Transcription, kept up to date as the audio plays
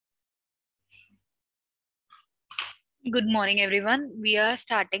Good morning, everyone. We are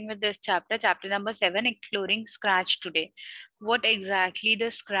starting with this chapter number 7, exploring Scratch today. What exactly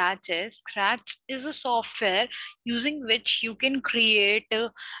the Scratch is? Scratch is a software using which you can create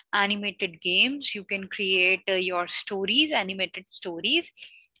animated games, you can create your stories, animated stories,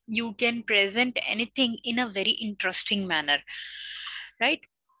 you can present anything in a very interesting manner, right?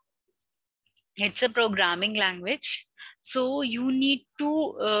 It's a programming language, so you need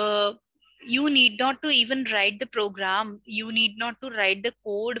not to even write the program, you need not to write the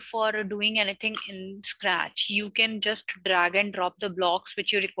code for doing anything in Scratch. You can just drag and drop the blocks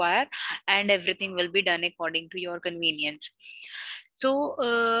which you require, and everything will be done according to your convenience.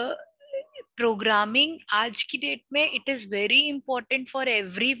 So programming आज की date में it is very important for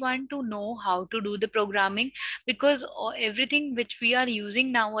everyone to know how to do the programming, because everything which we are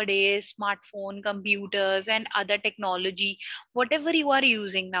using nowadays, smartphone, computers and other technology, whatever you are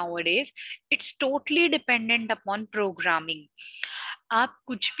using nowadays, it's totally dependent upon programming. आप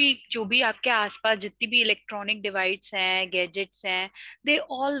कुछ भी, जो भी आपके आसपास जितनी भी electronic device हैं, गैजेट्स हैं, they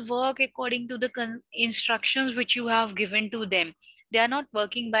all work according to the instructions which you have given to them. They are not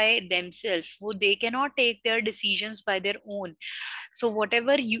working by themselves. They cannot take their decisions by their own. So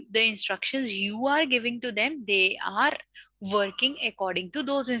whatever the instructions you are giving to them, they are working according to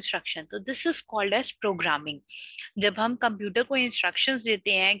those instructions. So this is called as programming. जब हम computer को instructions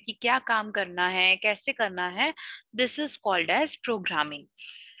देते हैं कि क्या काम करना है, कैसे करना है, this is called as programming,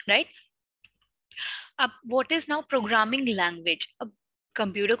 right? अब what is now programming language? अब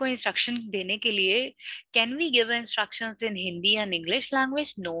कंप्यूटर को इंस्ट्रक्शन देने के लिए can we give instructions in Hindi and English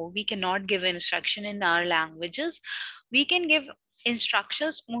language? No, we can not give instruction in our languages. We can give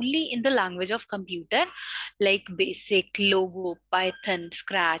instructions only in the language of computer, like basic, logo, Python,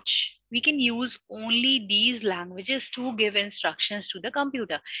 Scratch. We can use only these languages to give instructions to the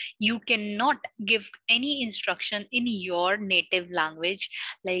computer. You cannot give any instruction in your native language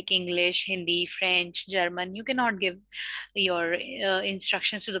like English, Hindi, French, German. You cannot give your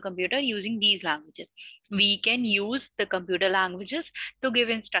instructions to the computer using these languages. We can use the computer languages to give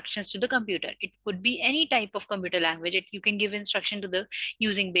instructions to the computer. It could be any type of computer language. You can give instruction to the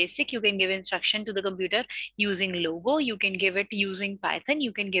using basic, you can give instruction to the computer using logo, you can give it using Python,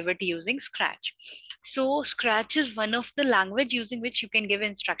 you can give it using Scratch. So Scratch is one of the language using which you can give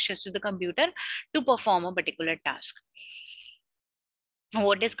instructions to the computer to perform a particular task.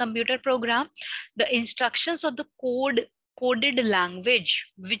 What is computer program? The instructions or the coded language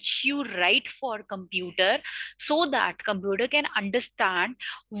which you write for computer, so that computer can understand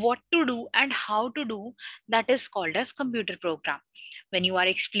what to do and how to do, that is called as computer program. When you are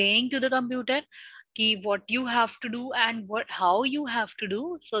explaining to the computer what you have to do and how you have to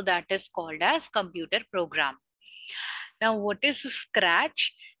do, so that is called as computer program. Now, what is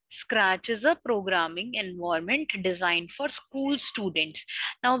Scratch? Scratch is a programming environment designed for school students.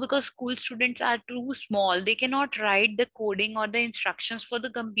 Now, because school students are too small, they cannot write the coding or the instructions for the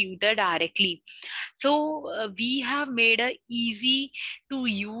computer directly. So, we have made a easy to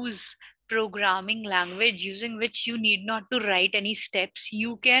use programming language using which you need not to write any steps.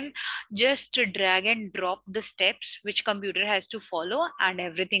 You can just drag and drop the steps which computer has to follow, and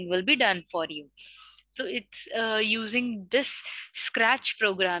everything will be done for you. So it's using this Scratch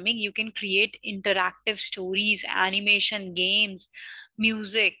programming, you can create interactive stories, animation, games,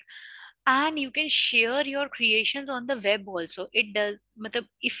 music, and you can share your creations on the web also. It does, matlab,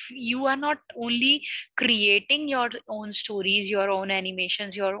 if you are not only creating your own stories, your own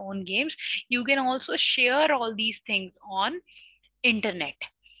animations, your own games, you can also share all these things on internet.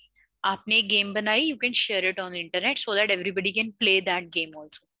 आपने एक game बनाई, you can share it on internet so that everybody can play that game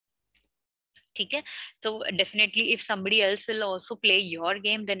also. ठीक है? So definitely if somebody else will also play your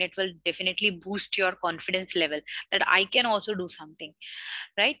game, then it will definitely boost your confidence level that I can also do something,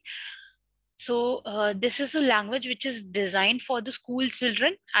 right? So this is a language which is designed for the school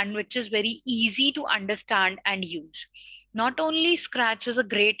children and which is very easy to understand and use. Not only Scratch is a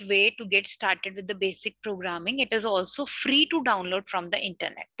great way to get started with the basic programming, it is also free to download from the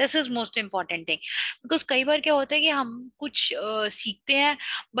internet. This is most important thing, because कई बार क्या होता है कि हम कुछ सीखते हैं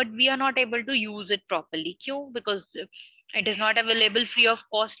but we are not able to use it properly. क्यों? Because it is not available free of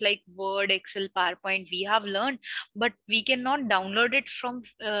cost like Word, Excel, PowerPoint we have learned, but we cannot download it from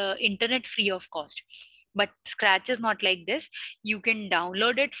internet free of cost. But Scratch is not like this. You can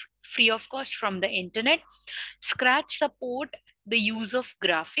download it free of cost from the internet. Scratch support the use of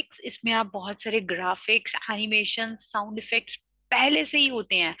graphics. इसमें आप बहुत सारे graphics, animation, sound effects पहले से ही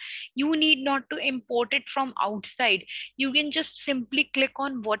होते हैं. You need not to import it from outside. You can just simply click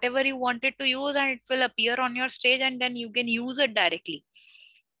on whatever you wanted to use and it will appear on your stage, and then you can use it directly.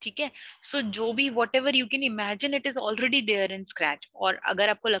 ठीक है. सो जो भी what ever you can imagine it is already there in scratch. और अगर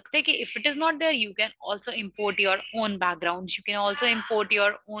आपको लगता है कि if it is not there you can also import your own background, you can also import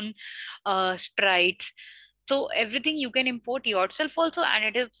your own sprites. So everything you can import yourself also, and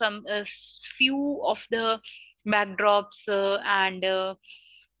it is some few of the backdrops and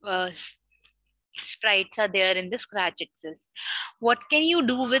sprites are there in the scratch itself. What can you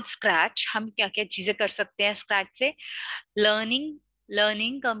do with scratch? हम क्या क्या चीजें कर सकते हैं scratch से? Learning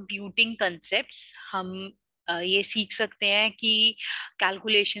learning computing concepts. हम ये सीख सकते हैं कि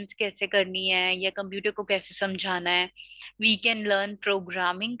कैलकुलेशंस कैसे करनी है या कंप्यूटर को कैसे समझाना है. We can learn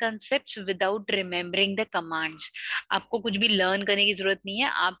programming concepts without remembering the commands. आपको कुछ भी लर्न करने की जरूरत नहीं है,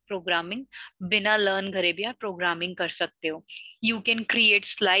 आप प्रोग्रामिंग बिना लर्न करे भी आप प्रोग्रामिंग कर सकते हो. You can create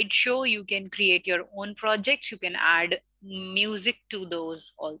slideshow, you can create your own projects, you can add music to those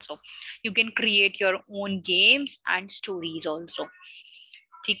also. You can create your own games and stories also.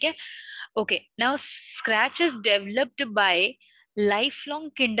 ठीक है. Okay, now Scratch is developed by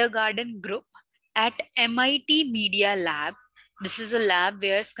lifelong kindergarten group at MIT Media Lab. This is a lab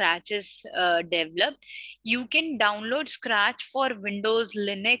where Scratch is developed. You can download Scratch for Windows,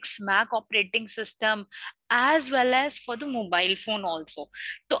 Linux, Mac operating system as well as for the mobile phone also.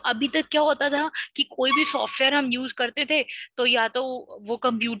 तो अभी तक क्या होता था कि कोई भी software हम यूज करते थे तो या तो वो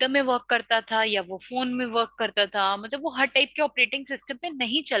कंप्यूटर में वर्क करता था या वो फोन में वर्क करता था, मतलब वो हर टाइप के ऑपरेटिंग सिस्टम पे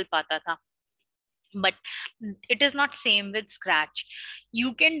नहीं चल पाता था. But it is not same with Scratch.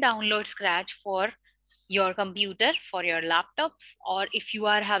 You can download Scratch for your computer, for your laptop, or if you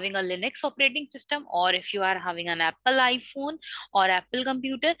are having a Linux operating system, or if you are having an Apple iPhone or Apple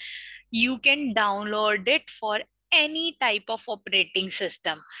computer, you can download it for any type of operating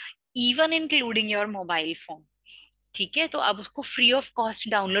system, even including your mobile phone. ठीक है, तो आप उसको free of cost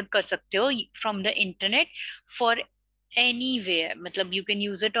download कर सकते हो from the internet for anywhere. मतलब you can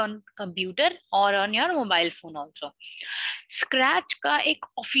use it on computer और on your mobile phone also. Scratch का एक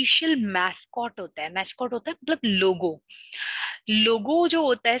ऑफिशियल मैस्कॉट होता है. मैस्कॉट होता है मतलब लोगो. लोगो जो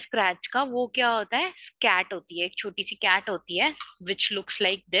होता है स्क्रैच का वो क्या होता है? कैट होती है, एक छोटी सी कैट होती है विच लुक्स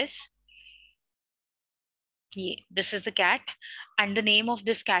लाइक दिस. ये this is the cat and the name of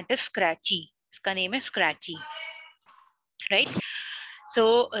this cat is scratchy. इसका नेम है scratchy, right? So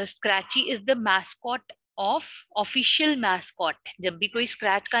Scratchy is the mascot of official mascot. जब भी कोई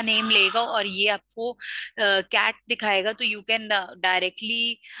स्क्रैच का नेम लेगा और ये आपको कैट दिखाएगा तो यू कैन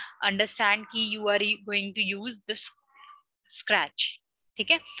डायरेक्टली अंडरस्टैंड कि you are going to use this scratch.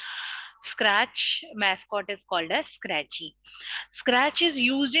 ठीक है. Scratch mascot is called as Scratchy. Scratch is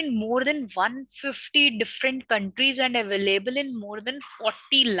used in more than 150 different countries and available in more than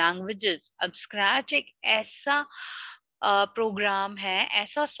 40 languages. अब Scratch एक ऐसा programme है,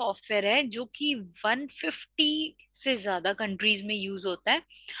 ऐसा software है जो कि 150 से ज्यादा कंट्रीज में यूज होता है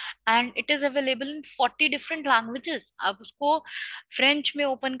and it is available in 40 different languages. आप उसको फ्रेंच में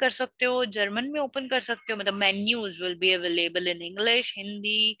ओपन कर सकते हो, जर्मन में ओपन कर सकते हो. मतलब menus will be available in English,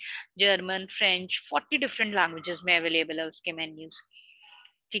 Hindi, German, French, 40 different languages में अवेलेबल है उसके मेन्यूज.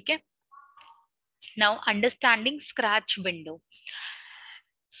 ठीक है. Now understanding scratch window.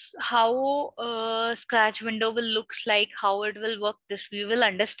 How scratch window will looks like, how it will work, this we will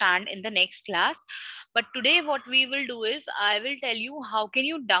understand in the next class. But today what we will do is I will tell you how can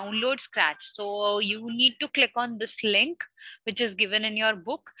you download scratch. So you need to click on this link which is given in your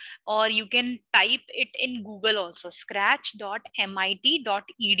book, or you can type it in Google also,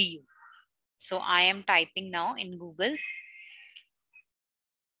 scratch.mit.edu. So I am typing now in Google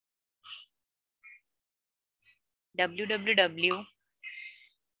www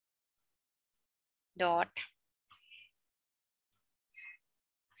dot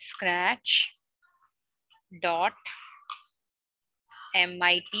scratch dot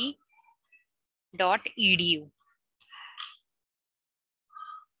mit.edu.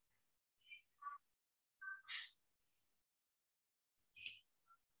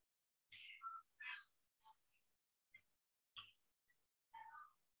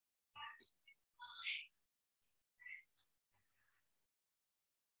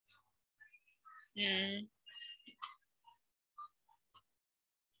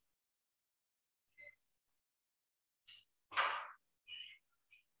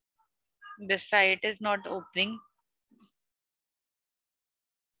 This site is not opening.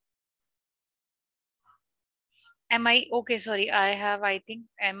 Am I okay? Sorry, I think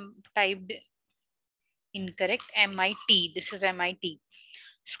typed incorrect. MIT. This is MIT.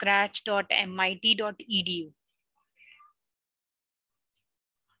 Scratch.mit.edu.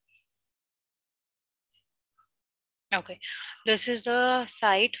 Okay, this is the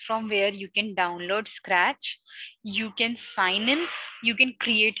site from where you can download Scratch. You can sign in. You can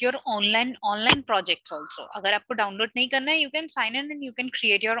create your online projects also. अगर आपको download नहीं करना है, you can sign in and you can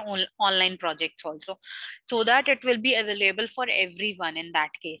create your own online projects also, so that it will be available for everyone in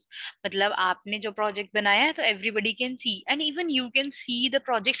that case. मतलब आपने जो project बनाया है, तो everybody can see, and even you can see the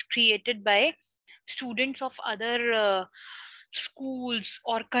projects created by students of other schools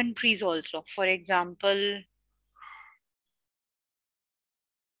or countries also. For example,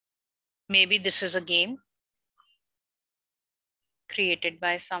 maybe this is a game created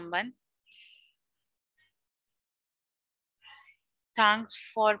by someone. Thanks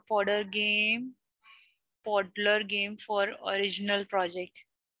for Podler game for original project.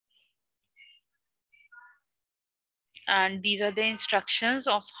 And these are the instructions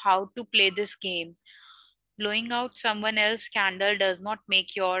of how to play this game. Blowing out someone else's candle does not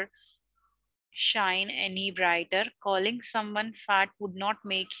make your shine any brighter. Calling someone fat would not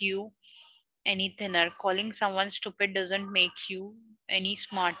make you any thinner. Calling someone stupid doesn't make you any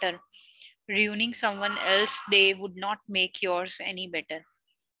smarter. Ruining someone else's day would not make yours any better.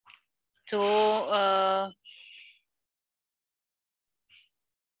 So,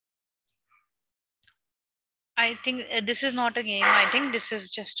 I think this is not a game. I think this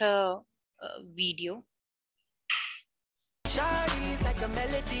is just a video. Like a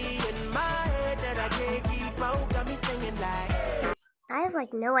melody in my head that I can't keep out, got me singing like. I have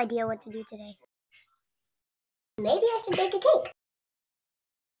like no idea what to do today. Maybe I should bake a cake.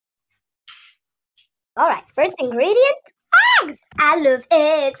 Alright, first ingredient, eggs! I love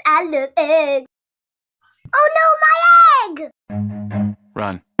eggs, I love eggs. Oh no, my egg!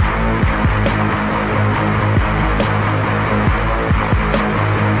 Run.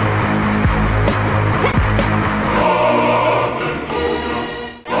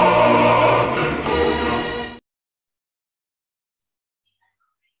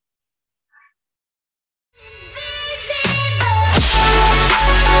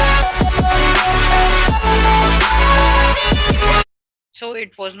 So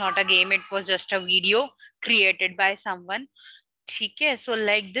it was not a game. It was just a video created by someone. Okay, so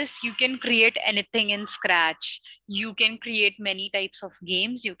like this, you can create anything in Scratch. You can create many types of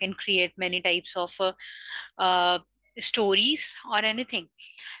games. You can create many types of uh, stories or anything.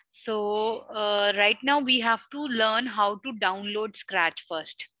 So right now we have to learn how to download Scratch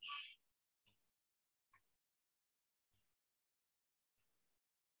first.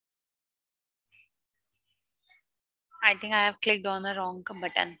 I think I have clicked on the wrong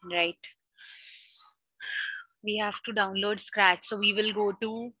button, right? We have to download Scratch. So we will go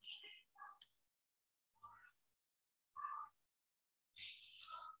to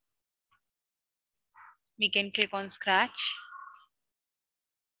we can click on Scratch.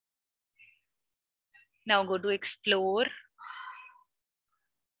 Now go to explore.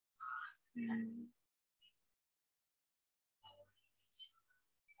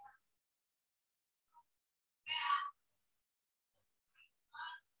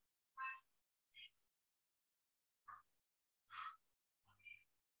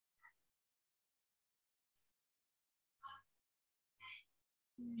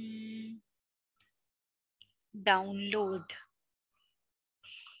 Download.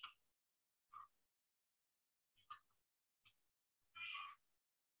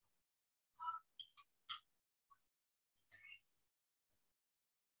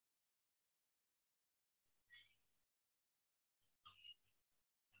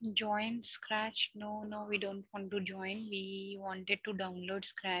 Join Scratch. No, we don't want to join. We wanted to download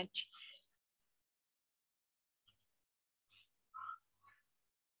Scratch.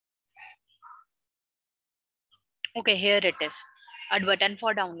 Okay, here it is. A button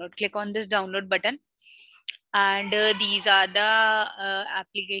for download. Click on this download button. And these are the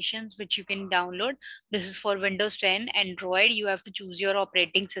applications which you can download. This is for Windows 10, Android. You have to choose your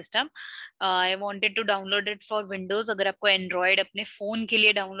operating system. I wanted to download it for Windows. अगर आपको Android अपने phone के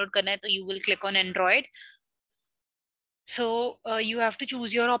लिए download करना है, तो you will click on Android. So you have to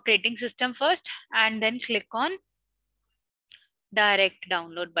choose your operating system first and then click on direct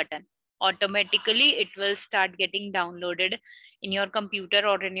download button. Automatically it will start getting downloaded in your computer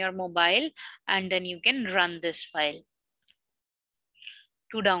or in your mobile, and then you can run this file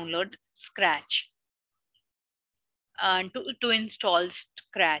to download Scratch and to install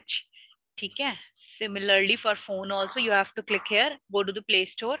Scratch. Okay. Similarly for phone also, you have to click here, go to the Play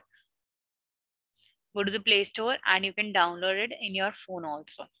Store, and you can download it in your phone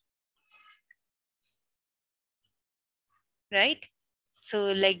also. Right? So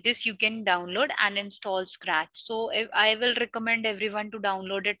like this you can download and install Scratch. So if I will recommend everyone to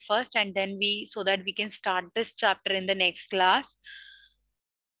download it first, and then so that we can start this chapter in the next class.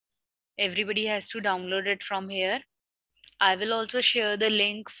 Everybody has to download it from here. I will also share the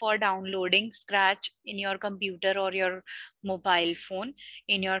link for downloading Scratch in your computer or your mobile phone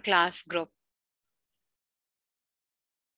in your class group.